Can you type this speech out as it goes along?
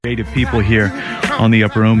Creative people here on the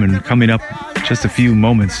Upper Room, and coming up just a few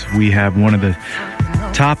moments, we have one of the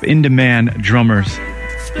top in-demand drummers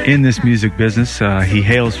in this music business. He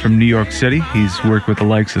hails from New York City. He's worked with the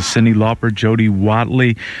likes of Cyndi Lauper, Jody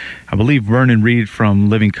Watley, I believe Vernon Reid from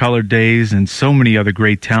Living Color Days, and so many other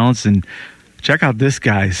great talents. And check out this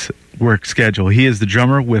guy's work schedule. He is the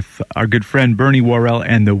drummer with our good friend Bernie Worrell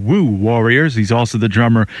and the Woo Warriors. He's also the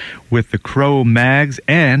drummer with the Cro-Mags,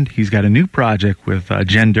 and he's got a new project with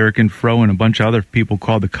Jen Durkin, Fro, and a bunch of other people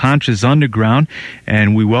called the Conscious Underground.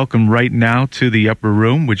 And we welcome right now to the Upper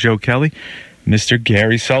Room with Joe Kelly, Mr.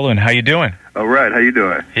 Gary Sullivan. How you doing? All right. How you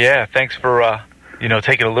doing? Yeah, thanks for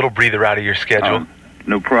taking a little breather out of your schedule.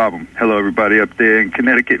 No problem. Hello, everybody up there in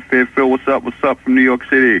Connecticut. Fairfield, what's up? What's up from New York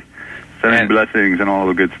City? Sending blessings and all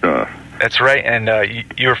the good stuff. That's right, and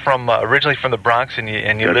you're from originally from the Bronx, and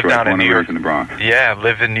you live down in New York. In the Bronx. Yeah,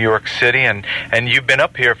 live in New York City, and you've been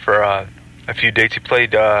up here for a few dates. You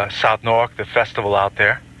played South Norwalk, the festival out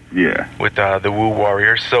there. Yeah. With the Woo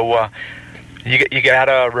Warriors. So you got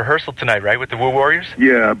a rehearsal tonight, right, with the Woo Warriors?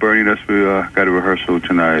 Yeah, Bernie, we got a rehearsal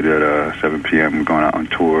tonight at 7 p.m. We're going out on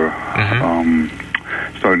tour. Mm-hmm.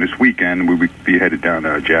 Starting this weekend, we'll be headed down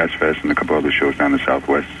to Jazz Fest and a couple other shows down the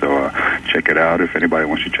Southwest. So check it out. If anybody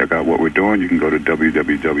wants to check out what we're doing, you can go to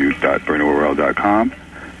www.bernieworrell.com,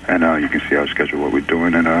 and you can see our schedule, what we're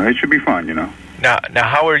doing, and it should be fun, Now,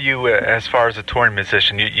 how are you as far as a touring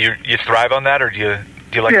musician? You thrive on that, or do you like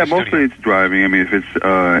the studio? Yeah, mostly it's driving. I mean, if it's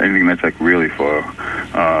anything that's like really far,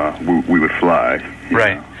 we would fly.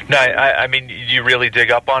 Right. No, I mean, you really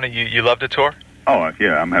dig up on it? You love to tour? Oh,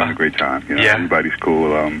 yeah, I'm having a great time. Yeah. Everybody's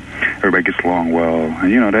cool. Everybody gets along well.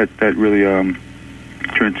 And, that really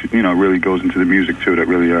turns, really goes into the music, too. That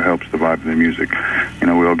really helps the vibe of the music. We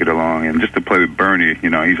all get along. And just to play with Bernie,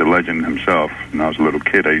 he's a legend himself. When I was a little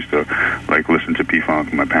kid, I used to, listen to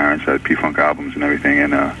P-Funk. My parents had P-Funk albums and everything.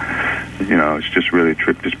 And, it's just really a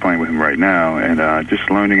trip just playing with him right now. And just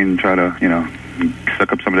learning and try to,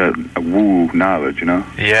 suck up some of that woo knowledge,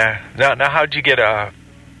 Yeah. Now how'd you get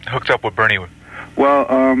hooked up with Bernie? Well,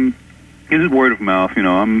 it's word of mouth.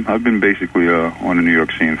 I've been basically on the New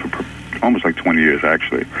York scene for almost 20 years,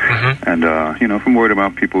 actually. Mm-hmm. And, from word of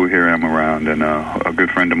mouth, people hear I'm around. And a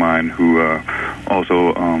good friend of mine who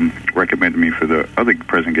also recommended me for the other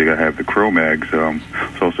present gig I have, the Cro-Mags,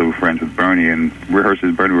 is also friends with Bernie, and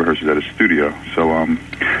Bernie rehearses at a studio. So,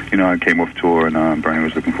 I came off tour, and Bernie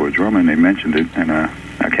was looking for a drummer, and they mentioned it, and I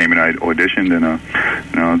came and I auditioned, and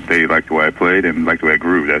they liked the way I played and liked the way I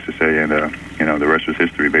grooved, as to say, and the rest was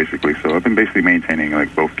history, basically. So I've been basically maintaining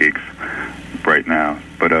both gigs right now,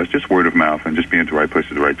 but it's just word of mouth and just being at the right place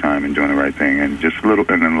at the right time and doing the right thing, and just and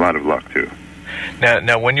then a lot of luck too.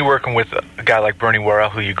 Now, when you're working with a guy like Bernie Worrell,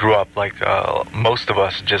 who you grew up most of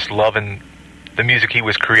us just loving the music he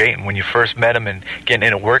was creating, when you first met him and getting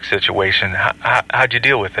in a work situation, how'd you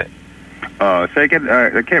deal with it? Say again,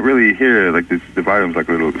 I can't really hear, the volume's a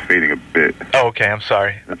little fading a bit. Oh, okay, I'm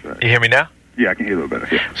sorry. That's all right. You hear me now? Yeah, I can hear a little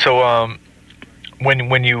better, yeah. So,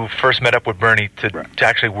 when you first met up with Bernie to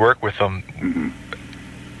actually work with him, mm-hmm.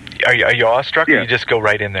 are you awestruck, or you just go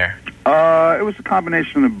right in there? It was a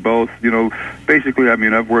combination of both. Basically, I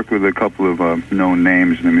mean, I've worked with a couple of known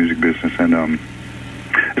names in the music business, and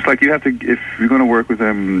it's like you have to, if you're going to work with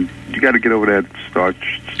them, you got to get over that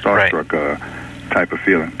starstruck type of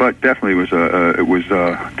feeling. But definitely it was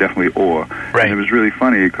definitely awe. Right. And it was really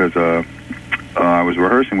funny because I was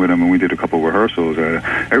rehearsing with him, and we did a couple of rehearsals.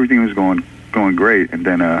 Everything was going great, and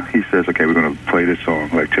then he says, okay, we're going to play this song,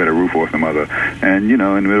 Tear the Roof Off the Mother. And, in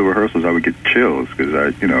the middle of rehearsals, I would get chills because I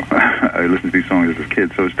listened to these songs as a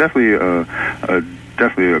kid. So it's definitely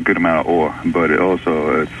definitely a good amount of awe, but it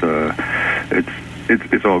also, it's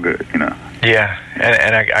all good, Yeah,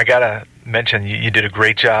 and I got to mention, you did a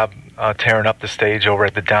great job tearing up the stage over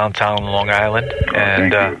at the downtown Long Island.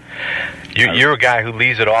 And you're a guy who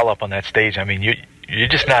leaves it all up on that stage. I mean, you're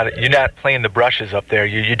just you're not playing the brushes up there.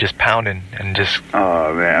 You're just pounding and just.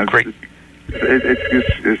 Oh man, great.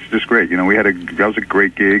 It's just great. That was a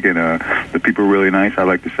great gig, and the people were really nice. I'd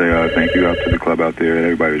like to say thank you out to the club out there.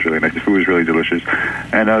 Everybody was really nice. The food was really delicious,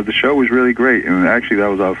 and the show was really great. And actually, that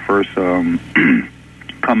was our first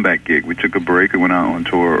comeback gig. We took a break and went out on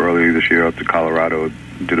tour earlier this year up to Colorado.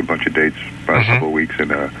 Did a bunch of dates for a couple of weeks,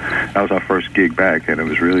 and that was our first gig back, and it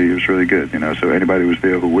was really good. So anybody who was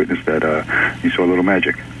there who witnessed that, you saw a little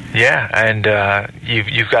magic. Yeah, and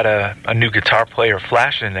you've got a new guitar player,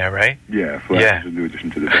 Flash, in there, right? Yeah, Flash is a new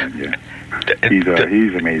addition to the band. Yeah,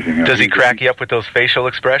 he's amazing. Does he crack you up with those facial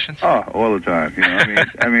expressions? Oh, all the time.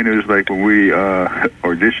 I mean, it was like when we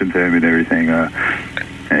auditioned him and everything.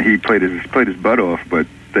 And he played his butt off, but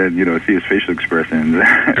then see his facial expressions.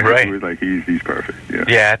 Right. It was like he's perfect. Yeah.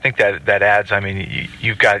 Yeah, I think that adds. I mean,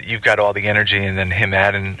 you've got all the energy, and then him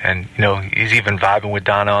adding, and he's even vibing with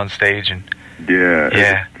Donna on stage, and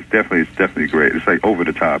yeah. It's definitely great. It's like over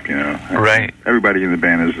the top, Right. Everybody in the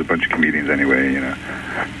band is a bunch of comedians anyway,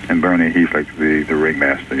 And Bernie, he's like the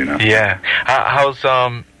ringmaster, Yeah. How's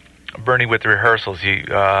Bernie with the rehearsals?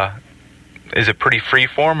 Is it pretty free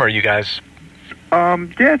form, or you guys? Yeah,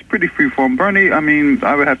 it's pretty free form. Bernie, I mean,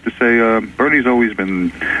 I would have to say, Bernie's always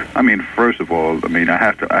been. I mean, first of all, I mean, I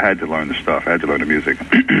had to learn the stuff. I had to learn the music.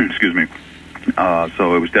 Excuse me.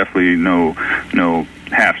 So it was definitely no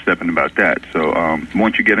half-stepping about that. So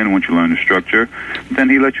once you get in, once you learn the structure, then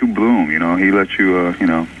he lets you bloom. He lets you,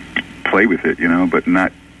 play with it. But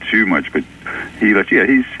not too much. But he lets. Yeah,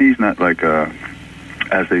 he's not like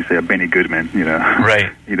as they say, a Benny Goodman,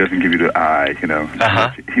 Right. He doesn't give you the eye,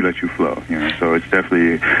 Uh-huh. He lets you flow, So it's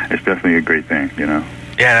definitely a great thing, Yeah,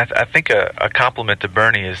 and I think a compliment to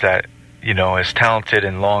Bernie is that, as talented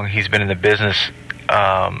and long he's been in the business,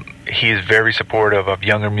 he is very supportive of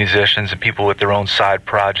younger musicians and people with their own side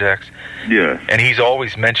projects. Yeah. And he's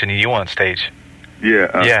always mentioning you on stage.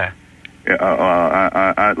 Yeah. Yeah.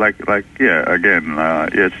 I again,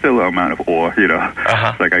 it's still an amount of awe,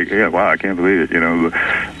 Uh-huh. It's like, wow, I can't believe it,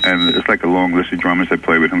 And it's like a long list of drummers that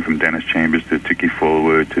play with him, from Dennis Chambers to Tiki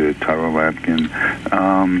Forward to Tyrone Lampkin,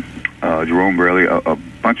 Jerome Burley, a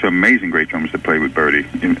bunch of amazing great drummers that play with Bertie,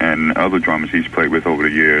 and other drummers he's played with over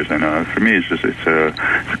the years. And for me, it's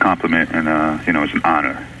a compliment, and it's an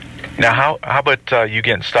honor. Now, how about you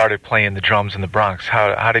getting started playing the drums in the Bronx?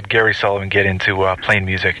 How did Gary Sullivan get into playing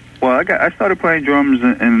music? Well, I started playing drums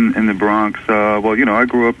in the Bronx. I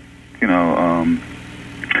grew up,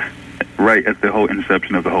 right at the whole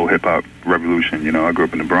inception of the whole hip-hop revolution. I grew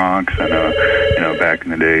up in the Bronx, and, back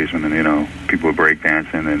in the days when, people were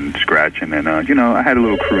breakdancing and scratching, and, I had a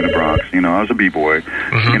little crew in the Bronx. I was a b-boy,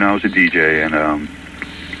 Mm-hmm. I was a DJ, and,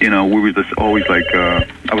 we were just always like,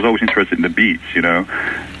 I was always interested in the beats,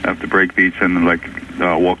 after break beats, and like,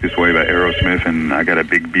 Walk This Way by Aerosmith, and I got a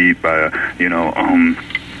big beat by,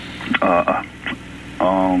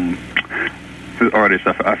 the artist,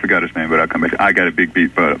 I forgot his name, but I'll come back. I got a big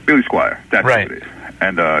beat, but Billy Squire. That's right. What it is.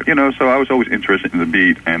 And, so I was always interested in the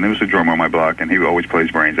beat, and there was a drummer on my block, and he would always play his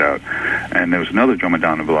brains out. And there was another drummer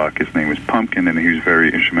down the block. His name was Pumpkin, and he was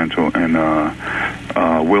very instrumental. And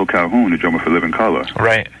Will Calhoun, the drummer for Living Colour.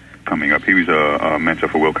 Right. Coming up. He was a mentor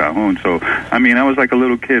for Will Calhoun. So, I mean, I was like a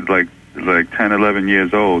little kid, like 10, 11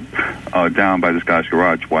 years old, down by this guy's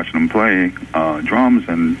garage watching him play drums,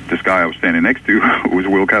 and this guy I was standing next to was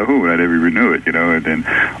Will Calhoun. I never even knew it, and then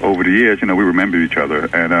over the years, we remembered each other,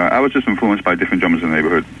 and I was just influenced by different drummers in the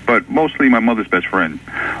neighborhood, but mostly my mother's best friend.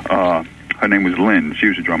 Her name was Lynn. She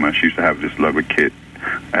was a drummer. She used to have this lovely kit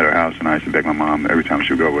at her house, and I used to beg my mom every time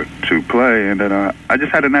she would go over to play, and then I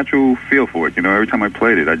just had a natural feel for it. Every time I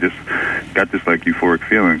played it, I just got this like euphoric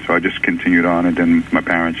feeling, so I just continued on, and then my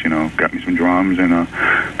parents, got me some drums and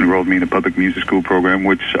enrolled me in the public music school program,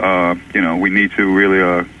 which, we need to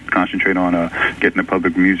really concentrate on getting the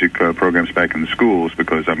public music programs back in the schools,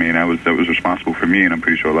 because, I mean, that was responsible for me, and I'm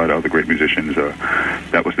pretty sure a lot of other great musicians,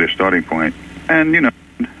 that was their starting point. And,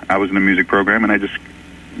 I was in the music program, and I just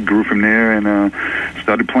grew from there, and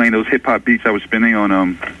started playing those hip-hop beats I was spinning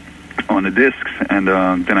on the discs, and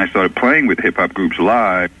then I started playing with hip-hop groups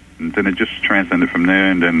live, and then it just transcended from there,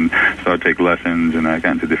 and then started to take lessons, and I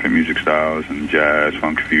got into different music styles, and jazz,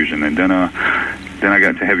 funk, fusion, and then I got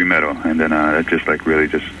into heavy metal, and then that just like really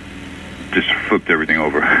just flipped everything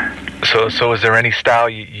over. So is there any style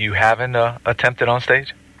you haven't attempted on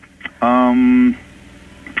stage?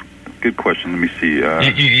 Good question. Let me see.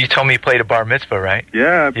 You told me you played a bar mitzvah, right?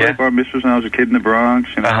 Yeah, I played bar mitzvahs when I was a kid in the Bronx.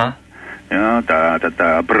 Uh-huh. Da da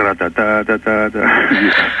da bra da da da da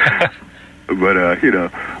da. But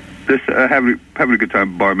this having a good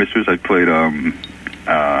time. Bar mitzvahs. I played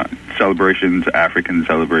celebrations, African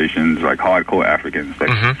celebrations, like hardcore Africans. Like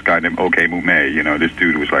this guy named OK Mume. This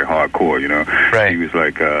dude was like hardcore. Right. He was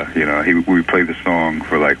like we played the song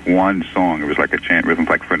for like one song. It was like a chant rhythm,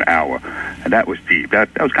 like for an hour, and that was deep. That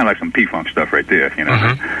was kind of like some P-Funk stuff right there.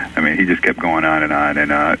 I mean, he just kept going on, and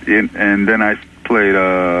then I played.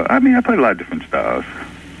 I played a lot of different styles.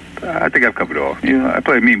 I think I've covered all. I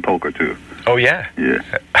played mean polka too. Oh yeah. Yeah.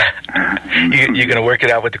 You gonna work it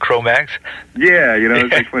out with the Cro-Mags? Yeah,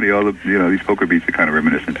 it's like funny. All the these polka beats are kind of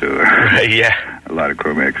reminiscent to yeah. a lot of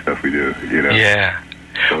Cro-Mag stuff we do. Yeah.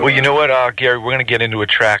 So, well, you know what, Gary, we're gonna get into a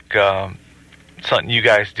track. Something you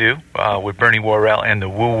guys do with Bernie Worrell and the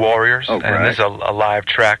Woo Warriors, oh, and right. this is a live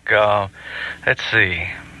track. Let's see,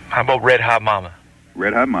 how about Red Hot Mama?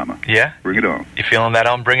 Red Hot Mama. Yeah? Bring it on. You feeling that?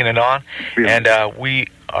 I'm bringing it on. And we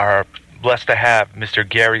are blessed to have Mr.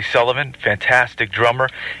 Gary Sullivan, fantastic drummer,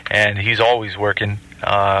 and he's always working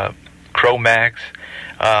Cro-Mags.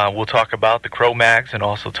 We'll talk about the Cro-Mags and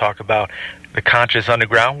also talk about the Conscious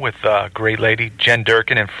Underground with great lady Jen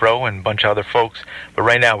Durkin and Fro and a bunch of other folks. But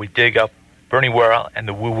right now we dig up Bernie Worrell and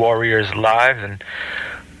the Woo Warriors live, and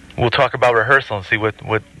we'll talk about rehearsal and see what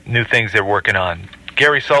new things they're working on.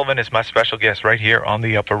 Gary Sullivan is my special guest right here on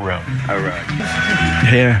the Upper Room. All right.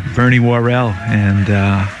 Yeah, Bernie Worrell. And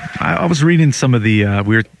I was reading some of the,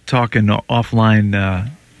 we were talking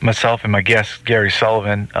offline, myself and my guest, Gary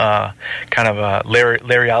Sullivan, kind of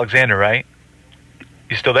Larry Alexander, right?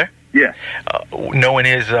 You still there? Yeah. Knowing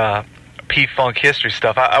his P-Funk history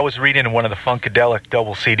stuff, I was reading in one of the Funkadelic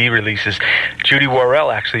double CD releases, Judy Worrell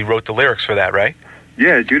actually wrote the lyrics for that, right?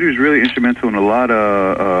 Yeah, Judy was really instrumental in a lot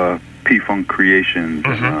of P-Funk creations.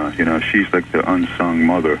 Mm-hmm. And, she's like the unsung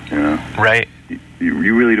mother, Right.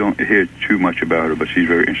 You really don't hear too much about her, but she's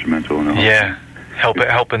very instrumental in the whole thing.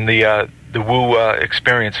 Helping the Woo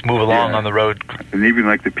experience move along on the road. And even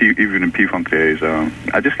like even in P-Funk days,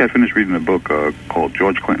 I just got finished reading a book called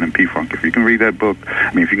George Clinton and P-Funk. If you can read that book,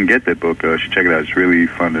 if you can get that book, you should check it out. It's really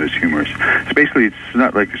fun and it's humorous. It's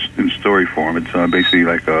not like in story form. It's basically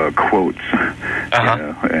like quotes,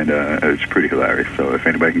 and it's pretty hilarious. So if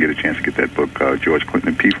anybody can get a chance to get that book, George Clinton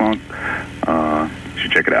and P-Funk, you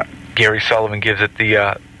should check it out. Gary Sullivan gives it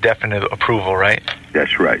the definite approval, right?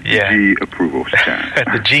 That's right. Yeah. The G approval stamp.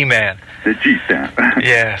 The G-man. The G stamp.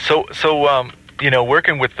 Yeah. So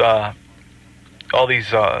working with all these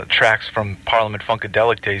tracks from Parliament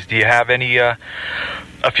Funkadelic days, do you have any a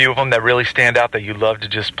few of them that really stand out that you love to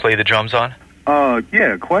just play the drums on?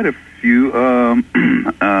 Yeah, quite a few.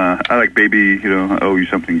 I like Baby, I Owe You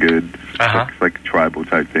Something Good. It's like a tribal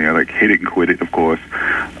type thing. I like Hit It and Quit It, of course.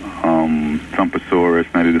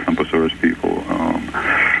 Thumpasaurus, Night of the Thumpasaurus people.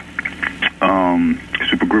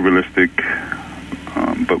 Super Groovalistic.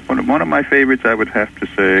 But one of my favorites, I would have to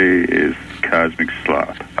say, is Cosmic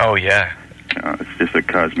Slop. Oh, yeah. It's just a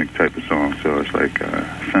cosmic type of song, so it's like,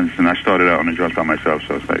 and I started out on the drums by myself,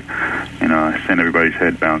 so it's like, I sent everybody's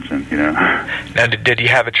head bouncing, Now, did you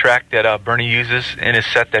have a track that Bernie uses in his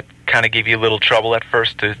set that kind of gave you a little trouble at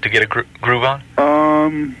first to get a groove on?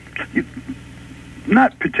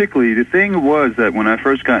 Not particularly. The thing was that when I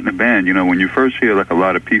first got in the band, when you first hear like a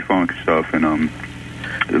lot of P-Funk stuff and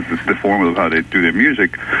the formula of how they do their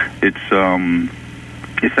music, it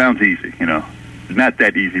sounds easy, Not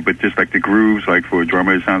that easy, but just like the grooves, like for a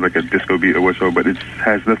drummer, it sounds like a disco beat or whatsoever, but it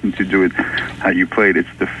has nothing to do with how you play it. It's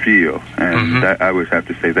the feel. And that, I would have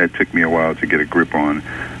to say that took me a while to get a grip on,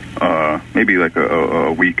 maybe like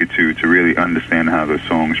a week or two to really understand how the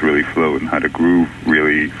songs really flow and how the groove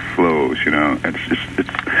really flows,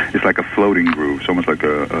 It's like a floating groove. It's almost like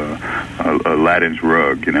a Aladdin's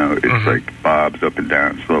rug, It's like bobs up and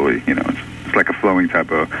down slowly, It's like a flowing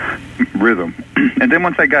type of rhythm. And then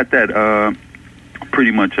once I got that,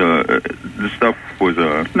 pretty much the stuff was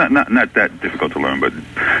not that difficult to learn, but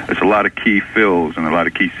it's a lot of key fills and a lot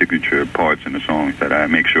of key signature parts in the songs that I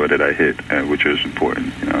make sure that I hit, which is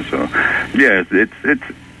important, So yeah, it's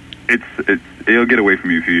it'll get away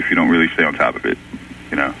from you if you don't really stay on top of it,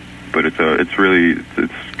 But it's really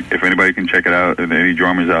if anybody can check it out, and any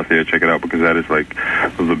drummers out there, check it out, because that is like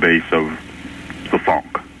the base of the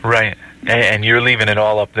funk. Right. And you're leaving it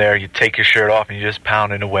all up there. You take your shirt off and you just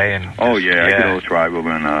pound it away. And I get all tribal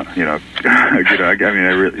and I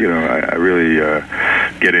really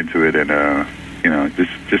get into it and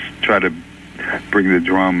just try to bring the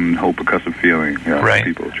drum whole percussive feeling to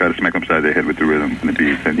people. Try to smack them upside their head with the rhythm and the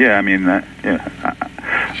beats. And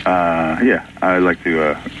I like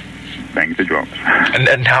to bang the drums.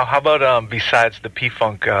 And now, how about besides the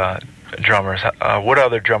P-Funk drummers, what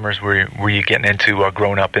other drummers were you getting into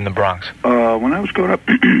growing up in the Bronx? When I was growing up,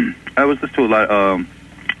 I was listening to a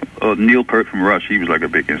lot. Neil Peart from Rush, he was like a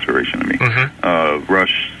big inspiration to me.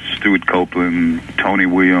 Rush, Stuart Copeland, Tony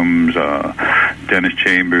Williams, Dennis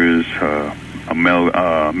Chambers,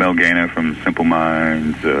 Mel Gaynor from Simple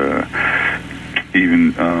Minds,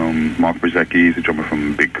 even Mark Brzezicki, the drummer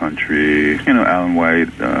from Big Country, Alan White,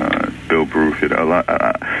 Bill Bruce.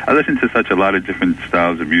 I listen to such a lot of different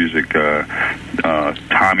styles of music.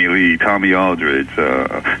 Tommy Lee, Tommy Aldridge,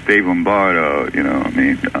 Dave Lombardo.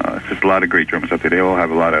 It's just a lot of great drummers out there. They all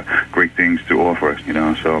have a lot of great things to offer.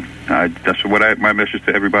 So that's what my message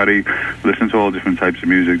to everybody: listen to all different types of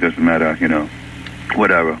music. Doesn't matter.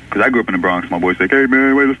 Whatever, because I grew up in the Bronx. My boys like, "Hey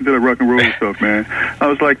man, wait, listen to that rock and roll stuff, man." I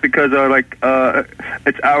was like, because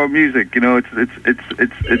it's our music, It's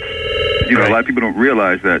You know, a lot of people don't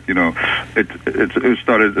realize that, you know, it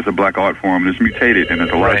started as a black art form, and it's mutated, and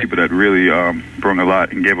there's a lot of people that really brought a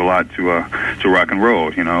lot and gave a lot to rock and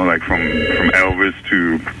roll, you know, like from Elvis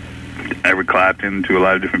to Eric Clapton to a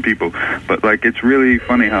lot of different people. But, like, it's really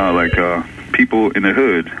funny how, like, people in the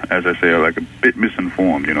hood, as I say, are, like, a bit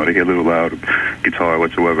misinformed, you know. They get a little loud guitar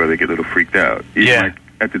whatsoever, they get a little freaked out. Even, like,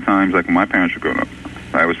 at the times, like, when my parents were growing up,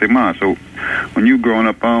 I would say, Ma, so when you were growing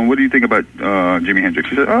up, what do you think about Jimi Hendrix?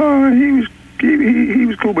 She said, oh, he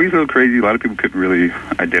was cool, but he's a little crazy. A lot of people couldn't really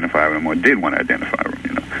identify with him or did want to identify with him,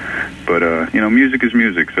 you know. But, you know, music is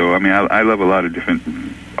music. So, I mean, I love a lot of different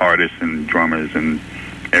artists and drummers and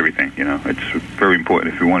everything, you know. It's very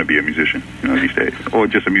important if you want to be a musician, you know, these days, or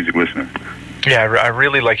just a music listener. Yeah, I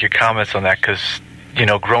really like your comments on that because, you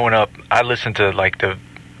know, growing up, I listened to, like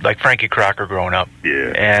Frankie Crocker growing up.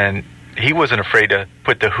 Yeah. And he wasn't afraid to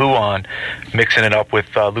put The Who on, mixing it up with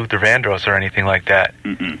Luther Vandross or anything like that.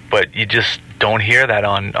 Mm-mm. But you just don't hear that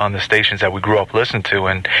on the stations that we grew up listening to.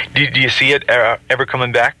 And do you see it ever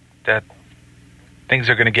coming back, that things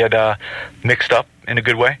are going to get mixed up in a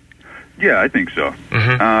good way? Yeah, I think so.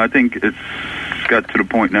 Mm-hmm. I think it's got to the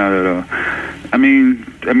point now that, I mean,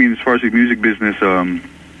 as far as the music business,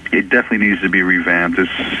 it definitely needs to be revamped. It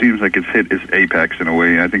seems like it's hit its apex in a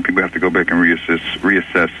way. I think people have to go back and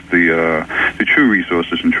reassess the true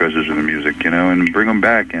resources and treasures of the music, you know, and bring them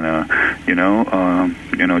back and, you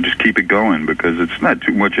know, just keep it going because it's not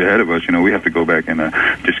too much ahead of us. You know, we have to go back and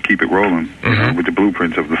just keep it rolling, you know, with the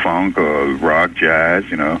blueprints of the funk, rock, jazz,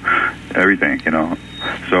 you know, everything, you know.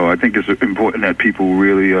 So I think it's important that people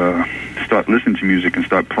really start listening to music and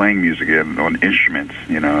start playing music on instruments,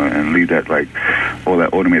 you know, and leave that, like, all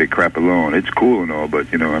that automated crap alone. It's cool and all,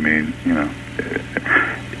 but, you know, I mean, you know,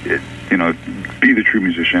 you know, be the true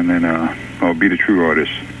musician and or be the true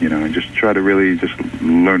artist, you know, and just try to really just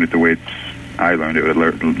learn it the way I learned it, or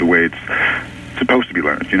the way it's supposed to be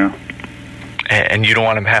learned, you know. And you don't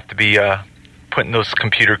want them to have to be putting those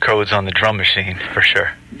computer codes on the drum machine, for sure.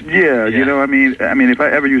 Yeah, you know, I mean, if I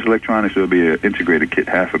ever use electronics, it would be an integrated kit,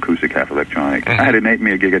 half acoustic, half electronic. Mm-hmm. I had an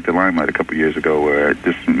 8-meter gig at the Limelight a couple of years ago where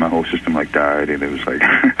my whole system, like, died, and it was, like,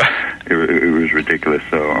 it was ridiculous.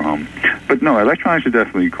 So, but no, electronics are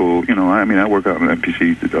definitely cool. You know, I mean, I work out on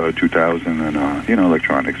MPC 2000 and, you know,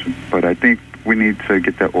 electronics. But I think we need to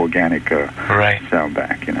get that organic sound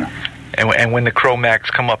back, you know. And when the Cro-Mags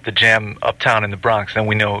come up to jam uptown in the Bronx, then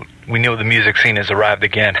we know the music scene has arrived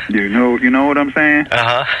again. You know what I'm saying?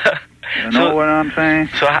 Uh-huh. You know what I'm saying?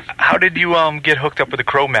 So how did you get hooked up with the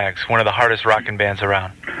Cro-Mags, one of the hardest rocking bands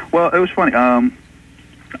around? Well, it was funny.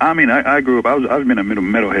 I mean, I grew up. I've been a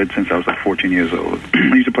metalhead since I was like 14 years old.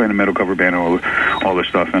 I used to play in a metal cover band and all this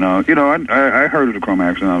stuff. And you know, I heard of the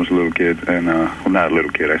Cro-Mags when I was a little kid. And well, not a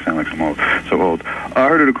little kid. I sound like so old. I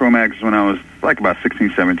heard of the Cro-Mags when I was like about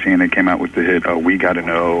 16, 17. They came out with the hit "We Gotta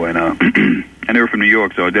Know," and and they were from New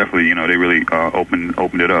York, so definitely, you know, they really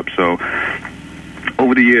opened it up. So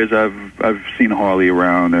over the years, I've seen Harley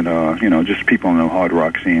around, and you know, just people on the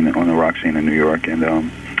rock scene in New York,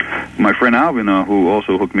 and my friend Alvin, who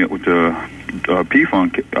also hooked me up with the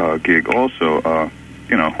P-Funk gig, also,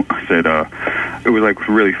 you know, said it was like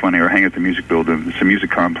really funny. We were hanging at the music building, it's a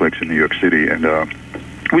music complex in New York City, and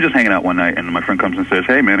we were just hanging out one night, and my friend comes and says,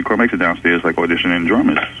 "Hey, man, the Cro-Mags are downstairs, like, auditioning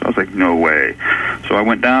drummers." So I was like, "No way!" So I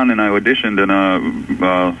went down and I auditioned, and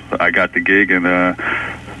I got the gig, and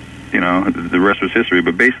you know, the rest was history.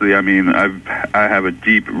 But basically, I mean, I have a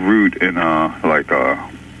deep root in like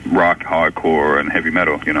rock, hardcore, and heavy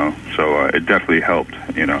metal, you know. So it definitely helped,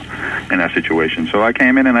 you know, in that situation. So I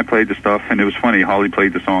came in and I played the stuff, and it was funny. Holly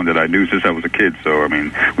played the song that I knew since I was a kid. So I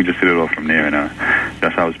mean, we just hit it off from there, and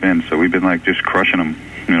that's how it's been. So we've been like just crushing them,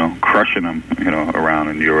 you know, around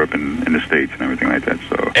in Europe and in the States and everything like that.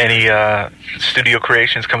 So any studio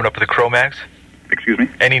creations coming up with the Cro-Mags? Excuse me?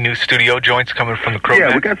 Any new studio joints coming from the Cro-Mags?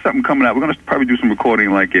 Yeah, we got something coming out. We're going to probably do some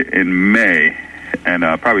recording like in May, and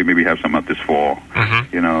probably maybe have something out this fall,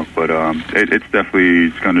 you know. But it's definitely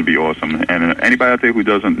going to be awesome. And anybody out there who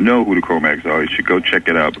doesn't know who the Cro-Mags are, you should go check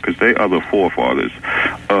it out, because they are the forefathers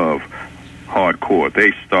of hardcore.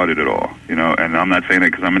 They started it all, you know. And I'm not saying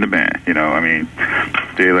that because I'm in the band, you know. I mean,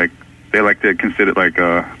 they're considered like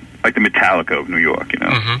the Metallica of New York, you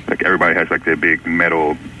know. Like everybody has like their big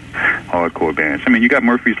metal hardcore bands. I mean, you got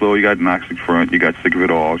Murphy's Law, you got Noxic Front, you got Sick of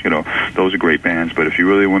It All, you know, those are great bands. But if you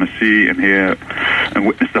really want to see and hear and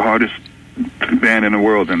witness the hardest band in the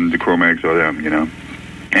world, then the Cro-Mags are them, you know.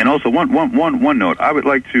 And also, one note, I would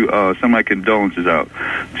like to send my condolences out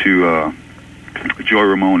to Joey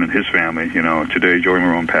Ramone and his family. You know, today Joey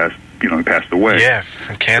Ramone passed away. Yeah,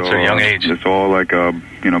 from cancer, young age. It's all like,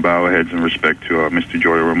 you know, bow our heads in respect to Mr.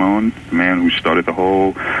 Joey Ramone, the man who started the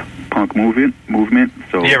whole punk movement.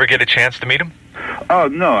 So, you ever get a chance to meet him? Oh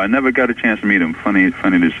no, I never got a chance to meet him. Funny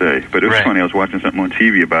to say, but it was funny. I was watching something on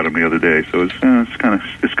TV about him the other day, so it's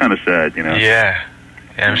kind of sad, you know. Yeah,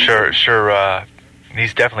 I'm sure.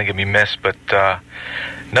 He's definitely gonna be missed, but the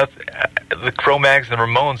Cro-Mags and the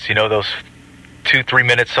Ramones, you know, those 2-3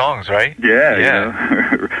 minute songs, right? Yeah. You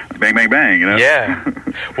know? Bang, bang, bang, you know? Yeah.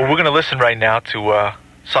 Well, we're going to listen right now to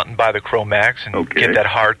something by the Cro-Mags and get that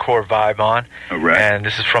hardcore vibe on. All right. And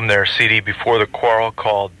this is from their CD Before the Quarrel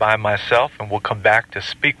called By Myself, and we'll come back to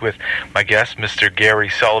speak with my guest, Mr. Gary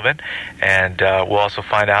Sullivan, and we'll also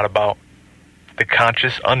find out about the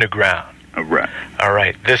Conscious Underground. All right. All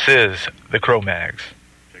right. This is the Cro-Mags.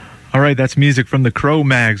 All right, that's music from the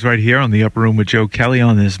Cro-Mags right here on the Upper Room with Joe Kelly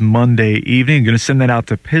on this Monday evening. I'm going to send that out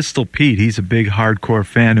to Pistol Pete. He's a big hardcore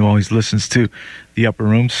fan who always listens to the Upper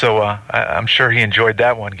Room, so I'm sure he enjoyed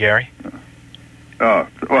that one, Gary. Oh,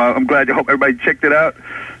 well, I'm glad. I hope everybody checked it out.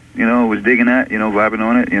 You know, was digging that, you know, vibing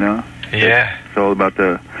on it, you know. Yeah. It's all about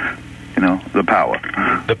the power.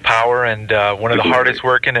 The power, and one of the hardest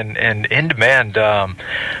working and in-demand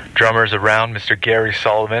drummers around, Mr. Gary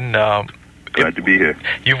Sullivan. Glad to be here.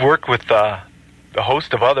 You've worked with a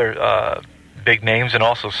host of other big names and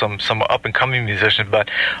also some up-and-coming musicians, but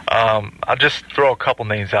I'll just throw a couple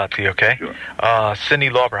names out to you, okay? Sure.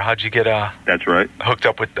 Cyndi Lauper, how'd you get That's right. hooked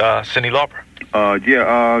up with Cyndi Lauper?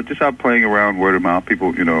 Just out playing around, word of mouth.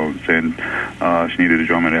 People, you know, saying she needed a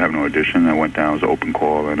drummer to have an audition. I went down, it was an open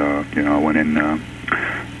call, and, you know, I went in,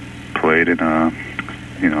 played, and,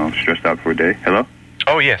 you know, stressed out for a day. Hello?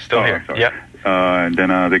 Oh, yeah, still here. Sorry. Yep. And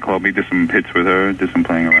then they called me, did some hits with her, did some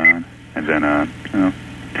playing around, and then, you know,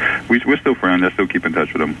 we're still friends. I still keep in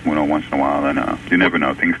touch with them, you know, once in a while, and you never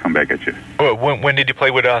know, things come back at you. When did you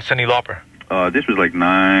play with Cyndi Lauper? This was like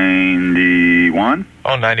 91.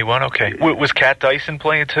 Oh, 91, okay. Was Kat Dyson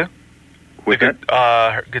playing too? What's that?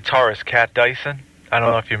 Her guitarist, Kat Dyson. I don't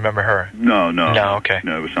know if you remember her. No. No, okay.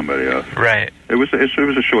 No, it was somebody else. Right. It was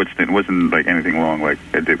a short stint. It wasn't like anything long like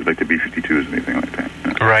I did with like the B-52s or anything like that.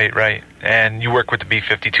 You know? Right. And you work with the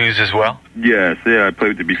B-52s as well? Yes, yeah. I played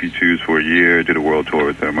with the B-52s for a year. Did a world tour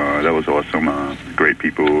with them. That was awesome. Great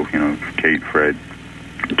people. You know, Kate, Fred,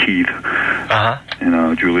 Keith,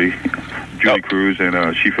 and Julie Cruz,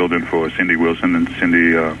 and she filled in for Cindy Wilson. And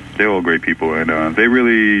Cindy, they're all great people, and they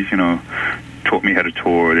really, you know, taught me how to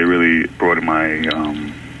tour. They really broadened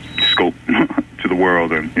my scope to the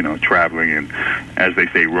world, and, you know, traveling and, as they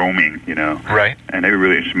say, roaming, you know. Right. And they were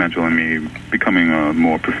really instrumental in me becoming a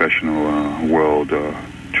more professional world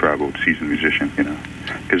traveled seasoned musician, you know,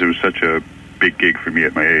 because it was such a big gig for me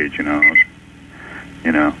at my age, you know.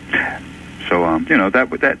 So, you know,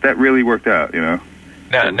 that really worked out, you know.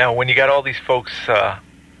 Now, when you got all these folks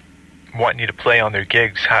wanting you to play on their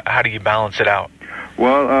gigs, how do you balance it out?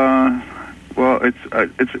 Well,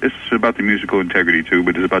 it's about the musical integrity too,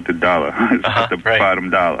 but it's about the dollar. It's about the bottom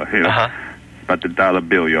dollar. You know? It's about the dollar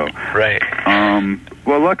bill, yo. Right.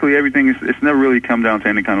 Well, luckily, it's never really come down to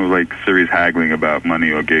any kind of like serious haggling about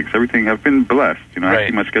money or gigs. Everything, I've been blessed. You know,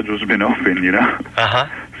 actually, my schedule's been open. You know.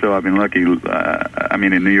 So I've been lucky. I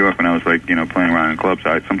mean, in New York, when I was like, you know, playing around in clubs,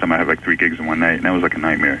 sometimes I have like 3 gigs in one night, and that was like a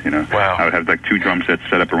nightmare. You know. Wow. I would have like 2 drum sets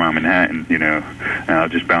set up around Manhattan. You know, and I'll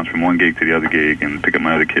just bounce from one gig to the other gig and pick up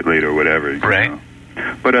my other kit later or whatever. Right. You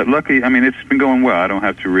know? But lucky, I mean, it's been going well. I don't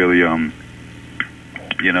have to really,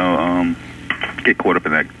 get caught up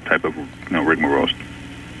in that type of, you know, rigmarole.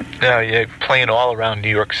 Now, you're playing all around New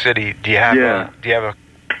York City. Do you have a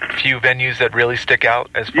few venues that really stick out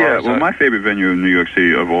as far as... Yeah, well, my favorite venue in New York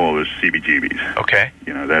City of all is CBGB's. Okay.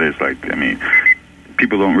 You know, that is like, I mean,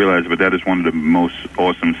 people don't realize, but that is one of the most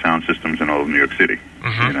awesome sound systems in all of New York City.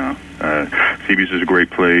 Mm-hmm. You know, CBGB's is a great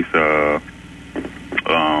place.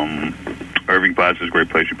 Irving Plaza is a great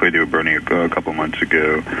place. We played there with Bernie a couple months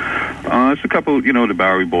ago. It's a couple, you know, the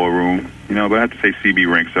Bowery Ballroom, you know, but I have to say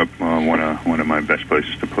CB ranks up one of my best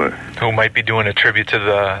places to play. Who might be doing a tribute to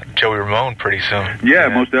the Joey Ramone pretty soon. Yeah,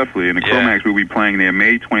 most definitely. And the Cro-Mags will be playing there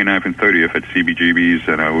May 29th and 30th at CBGB's,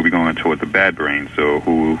 and we'll be going on tour with the Bad Brains. So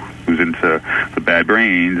who's into the Bad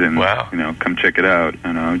Brains, and you know, come check it out.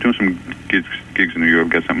 And doing some gigs in New York.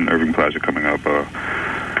 Got something in Irving Plaza coming up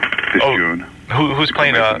this June. Who's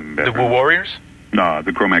playing the Warriors? No,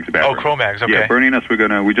 the Cro-Mags are Bad Brains. Cro-Mags, okay. Yeah, Bernie and us,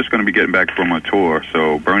 we're just going to be getting back from a tour.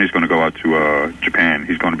 So Bernie's going to go out to Japan.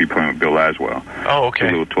 He's going to be playing with Bill Laswell. Oh, okay.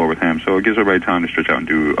 Do a little tour with him. So it gives everybody time to stretch out and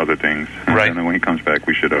do other things. And then when he comes back,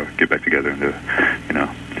 we should get back together and, you know,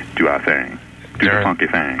 do our thing. do the funky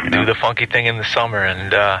thing. Do the funky thing in the summer.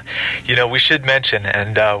 And, we should mention,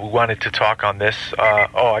 and we wanted to talk on this.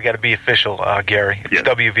 I got to be official, Gary. It's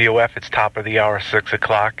WVOF. It's top of the hour, 6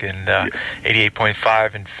 o'clock, and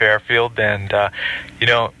 88.5 in Fairfield. And,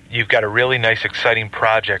 you've got a really nice, exciting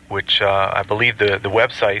project, which I believe the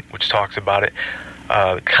website, which talks about it,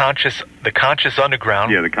 the Conscious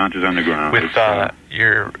Underground. Yeah, the Conscious Underground. With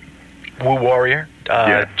your Woo Warrior,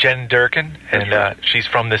 Jen Durkin, and she's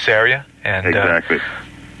from this area. And exactly.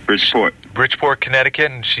 Bridgeport,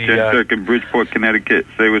 Connecticut, and she... Jen Durkin, Bridgeport, Connecticut.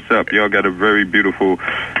 Say what's up. Y'all got a very beautiful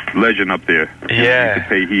legend up there. Yeah. You can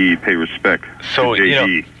pay heed, pay respect. So, to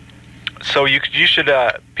JD. So you should,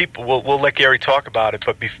 people, we'll let Gary talk about it,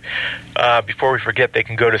 but before we forget, they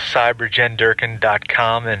can go to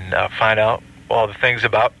cyberjendurkin.com and find out all the things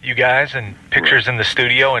about you guys and pictures in the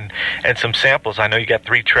studio and some samples. I know you got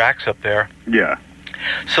 3 tracks up there. Yeah.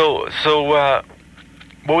 So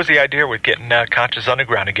what was the idea with getting Conscious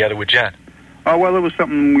Underground together with Jen? Oh, well, it was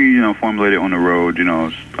something we, formulated on the road,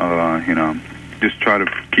 just try to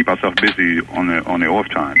keep ourselves busy on the off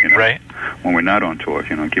time, Right. When we're not on tour,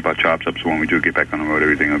 keep our chops up so when we do get back on the road,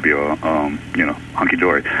 everything will be all,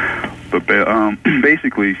 hunky-dory. But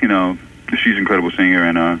basically, she's an incredible singer,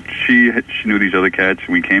 and she knew these other cats,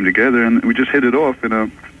 and we came together, and we just hit it off,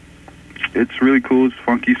 and it's really cool. It's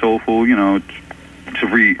funky, soulful, it's a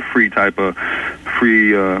free type of,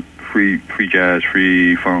 free jazz,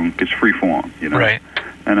 free funk. It's free form, Right.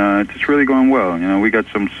 And it's really going well. We got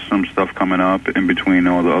some stuff coming up in between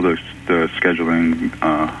all the other scheduling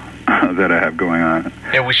that I have going on.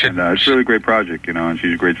 Yeah, we should. And, it's a really great project, and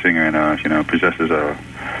she's a great singer, and possesses a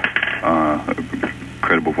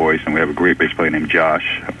incredible voice. And we have a great bass player named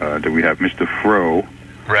Josh. Then we have Mr. Fro.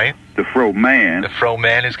 Right. The Fro Man. The Fro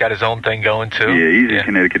Man has got his own thing going too. Yeah, he's a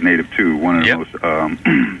Connecticut native too. One of the most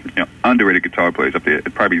underrated guitar players up there.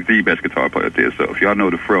 Probably the best guitar player up there. So if y'all know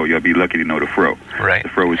the Fro, y'all be lucky to know the Fro. Right. The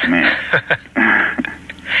Fro is the man.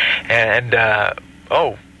 And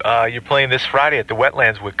you're playing this Friday at the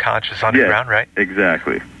Wetlands with Conscious Underground, right?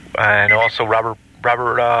 Exactly. And also Robert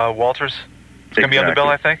Walters is going to be on the bill,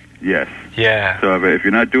 I think. Yes. Yeah. So if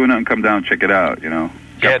you're not doing nothing, come down and check it out.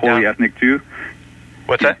 Got Paulie Ethnic too.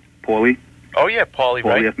 What's that? Paulie. Oh yeah, Paulie,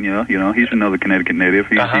 right? Ethnic, he's another Connecticut native.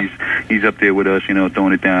 He's up there with us,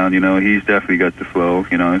 throwing it down. He's definitely got the flow.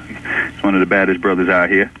 He's one of the baddest brothers out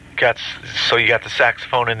here. So you got the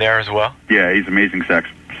saxophone in there as well? Yeah, he's an amazing sax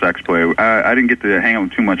player. I didn't get to hang out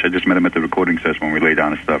with him too much. I just met him at the recording session when we laid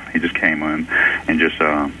down his stuff. He just came on and just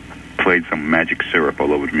played some magic syrup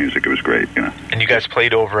all over the music. It was great, And you guys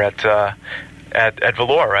played over at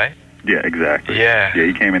Velour, right? Yeah, exactly. Yeah. Yeah,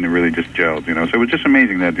 he came in and really just gelled, So it was just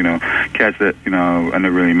amazing that, cats that, I never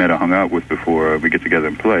really met or hung out with before we get together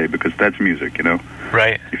and play, because that's music,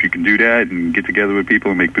 Right. If you can do that and get together with people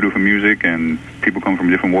and make beautiful music, and people come from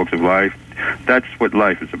different walks of life, that's what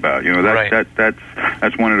life is about,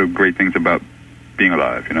 That's one of the great things about being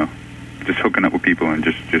alive, Just hooking up with people and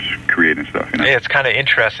just creating stuff, Yeah, it's kind of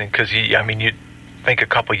interesting, because, you'd think a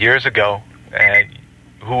couple years ago, and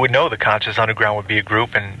who would know the Conscious Underground would be a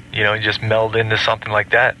group, and you just meld into something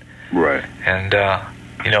like that, right? And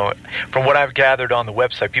from what I've gathered on the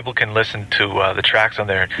website, people can listen to the tracks on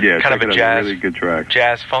there. Yeah, kind of a jazz, really good track,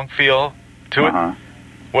 jazz funk feel to it.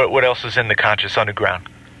 What else is in the Conscious Underground?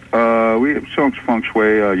 We have songs Feng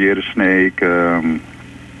Shui, Yeah the Snake,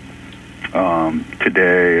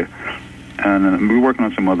 Today, and we're working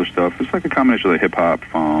on some other stuff. It's like a combination of hip hop,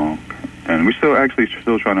 funk. And we're still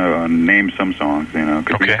trying to name some songs,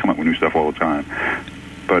 because we just come up with new stuff all the time.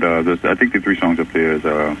 But I think the 3 songs up there is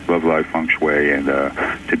Love Life, Feng Shui, and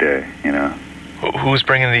Today, Who's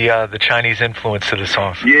bringing the Chinese influence to the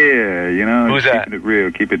songs? Yeah, Who's that? Keeping it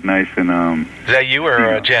real, keep it nice, and... Is that you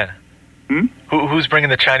or Jen? Who's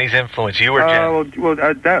bringing the Chinese influence, you or Jen? Well,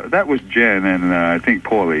 that was Jen, and I think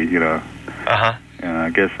Paulie, Uh-huh. And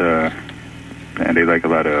I guess, and they like a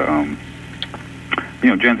lot of...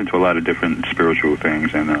 Jen's into a lot of different spiritual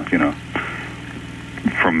things, and,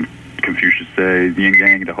 from Confucius say, yin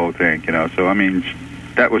yang, the whole thing, So,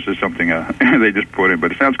 that was just something they just put in,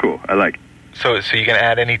 but it sounds cool. I like it. So you going to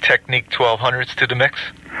add any Technique 1200s to the mix?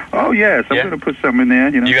 Oh, yes. I'm going to put something in there,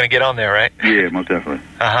 You're going to get on there, right? Yeah, most definitely.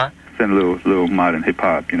 Uh-huh. Send a little modern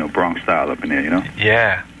hip-hop, Bronx style up in there,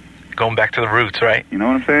 Yeah. Going back to the roots, right? You know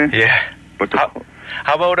what I'm saying? Yeah. But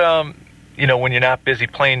how about, when you're not busy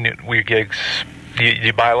playing weird gigs, do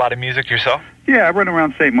you buy a lot of music yourself? Yeah, I run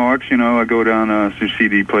around St. Mark's, I go down to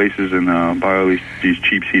CD places and buy all these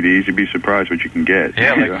cheap CDs. You'd be surprised what you can get.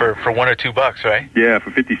 Yeah, like for $1 or $2, right? Yeah,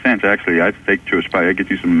 for 50 cents, actually. I'd take to a spot, I'd get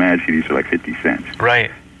you some mad CDs for like 50 cents.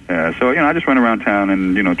 Right. So, I just run around town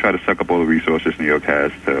and, try to suck up all the resources New York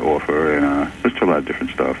has to offer, and listen to a lot of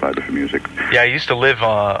different stuff, a lot of different music. Yeah, I used to live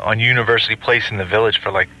on University Place in the Village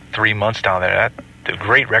for like 3 months down there.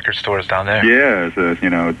 Great record stores down there. Yeah,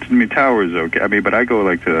 Tower is okay. But I go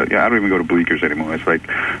I don't even go to Bleeckers anymore. It's like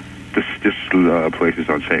just places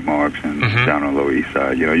on St. Mark's and down on the Lower East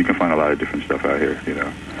Side. You can find a lot of different stuff out here,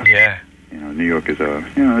 Yeah. New York is,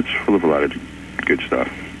 it's full of a lot of good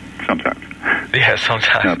stuff. Sometimes. Yeah,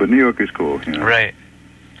 sometimes. No, but New York is cool, Right.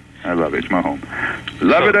 I love it. It's my home.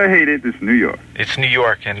 Love it or hate it, it's New York. It's New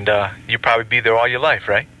York, and you'll probably be there all your life,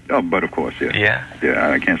 right? Oh, but of course, yeah. Yeah?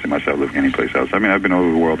 Yeah, I can't see myself living anyplace else. I've been all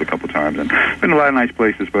over the world a couple times, and been a lot of nice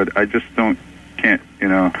places, but I just can't,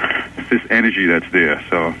 it's this energy that's there,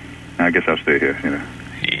 so I guess I'll stay here,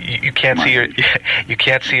 You can't you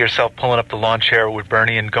can't see yourself pulling up the lawn chair with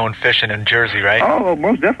Bernie and going fishing in Jersey, right? Oh,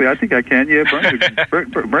 most definitely. I think I can. Yeah,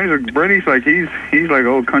 Bernie's like he's like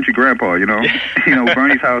old country grandpa.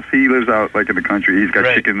 Bernie's house. He lives out like in the country. He's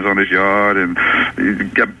got chickens on his yard, and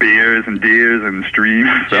he's got bears and deers and streams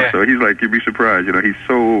and stuff. Yeah. So he's like, you'd be surprised. He's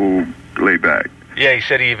so laid back. Yeah, he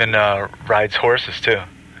said he even rides horses too.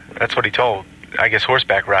 That's what he told. I guess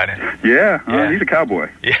horseback riding. Yeah. He's a cowboy.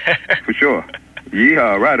 Yeah, for sure.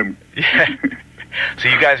 Yeehaw, ride him. Yeah. So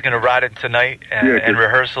you guys going to ride it tonight and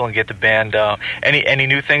rehearsal and get the band. Any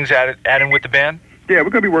new things added with the band? Yeah, we're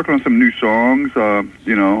going to be working on some new songs, going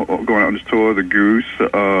on this tour, The Goose,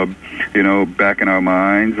 Back in Our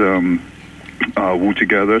Minds, Woo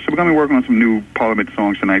Together. So we're going to be working on some new Parliament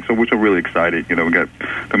songs tonight, so which I'm really excited. We're going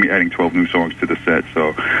to be adding 12 new songs to the set, so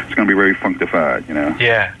it's going to be very funkified,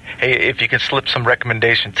 Yeah. Hey, if you could slip some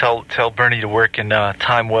recommendation, tell Bernie to work in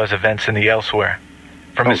Time Was Events in the Elsewhere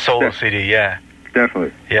from his solo CD, yeah.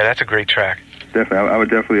 Definitely. Yeah, that's a great track. Definitely. I would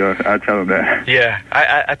definitely, I'd tell him that. Yeah,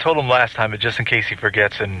 I told him last time, but just in case he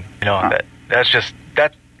forgets, and,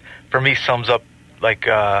 that for me sums up, like,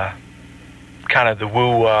 kind of the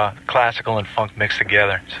woo classical and funk mixed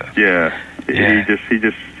together. So. Yeah.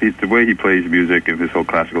 He's the way he plays music and his whole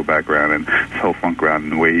classical background and his whole funk ground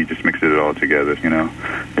and the way he just mixes it all together,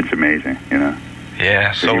 it's amazing,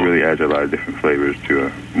 Yeah, so he really adds a lot of different flavors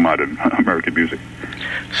to modern American music.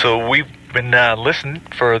 So we've been listening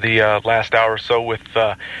for the last hour or so with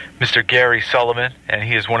Mr. Gary Sullivan, and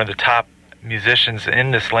he is one of the top musicians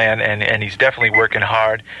in this land, and he's definitely working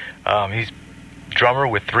hard. He's drummer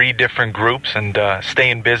with 3 different groups and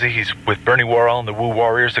staying busy. He's with Bernie Worrell and the Woo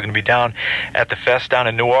Warriors. They're going to be down at the fest down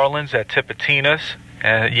in New Orleans at Tipitina's.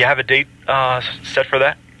 You have a date set for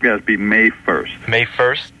that? Yeah, it'll be May 1st. May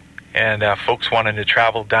 1st. And folks wanting to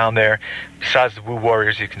travel down there, besides the Woo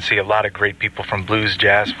Warriors, you can see a lot of great people from blues,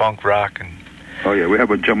 jazz, funk, rock, and oh, yeah, we have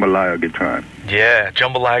a jambalaya good time. Yeah,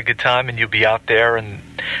 jambalaya good time, and you'll be out there and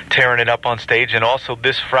tearing it up on stage. And also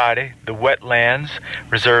this Friday, the Wetlands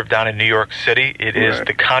Reserve down in New York City. It is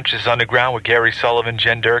the Conscious Underground with Gary Sullivan,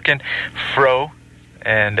 Jen Durkin, Fro,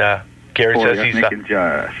 and Gary says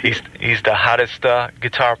he's the hottest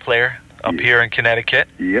guitar player up here in Connecticut.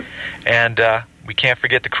 Yep. And we can't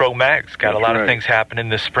forget the Crow Mags. Got a lot of things happening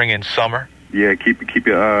this spring and summer. Yeah, keep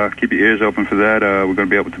your ears open for that. We're going to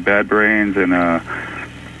be up with the Bad Brains, and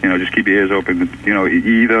just keep your ears open.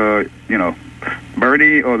 Either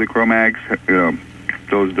Bernie or the Crow Mags.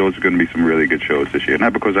 Those are going to be some really good shows this year.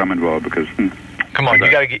 Not because I'm involved, because come on,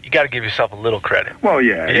 you got to give yourself a little credit. Well,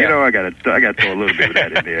 yeah. I got to throw a little bit of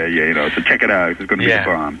that in there. Yeah, so check it out. It's going to be a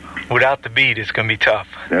bomb. Without the beat, it's going to be tough.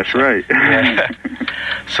 That's right. Yeah.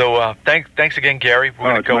 So thanks again, Gary.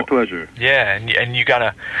 We're it's my pleasure. Yeah, and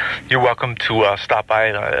you're welcome to stop by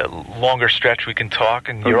a longer stretch. We can talk,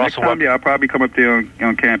 and you're also welcome. Yeah, I'll probably come up there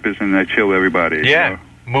on campus and chill with everybody. Yeah.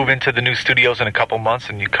 Move into the new studios in a couple months,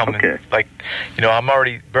 and you come in. Like,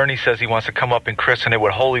 Bernie says he wants to come up and christen it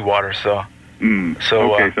with holy water, so.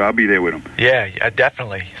 So I'll be there with him. Yeah,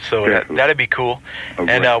 definitely. So that'd be cool.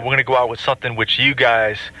 And we're going to go out with something which you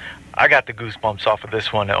guys, I got the goosebumps off of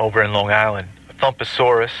this one over in Long Island.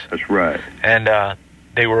 Thumpasaurus. That's right. And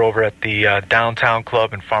they were over at the Downtown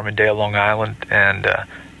Club in Farmingdale, Long Island, and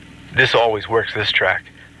this always works, this track.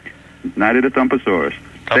 Night of the Thumpasaurus.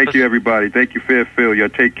 Thank you, everybody. Thank you, Fairfield. Y'all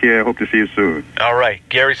take care. Hope to see you soon. All right.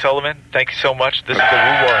 Gary Sullivan, thank you so much. This is the Woo Warriors.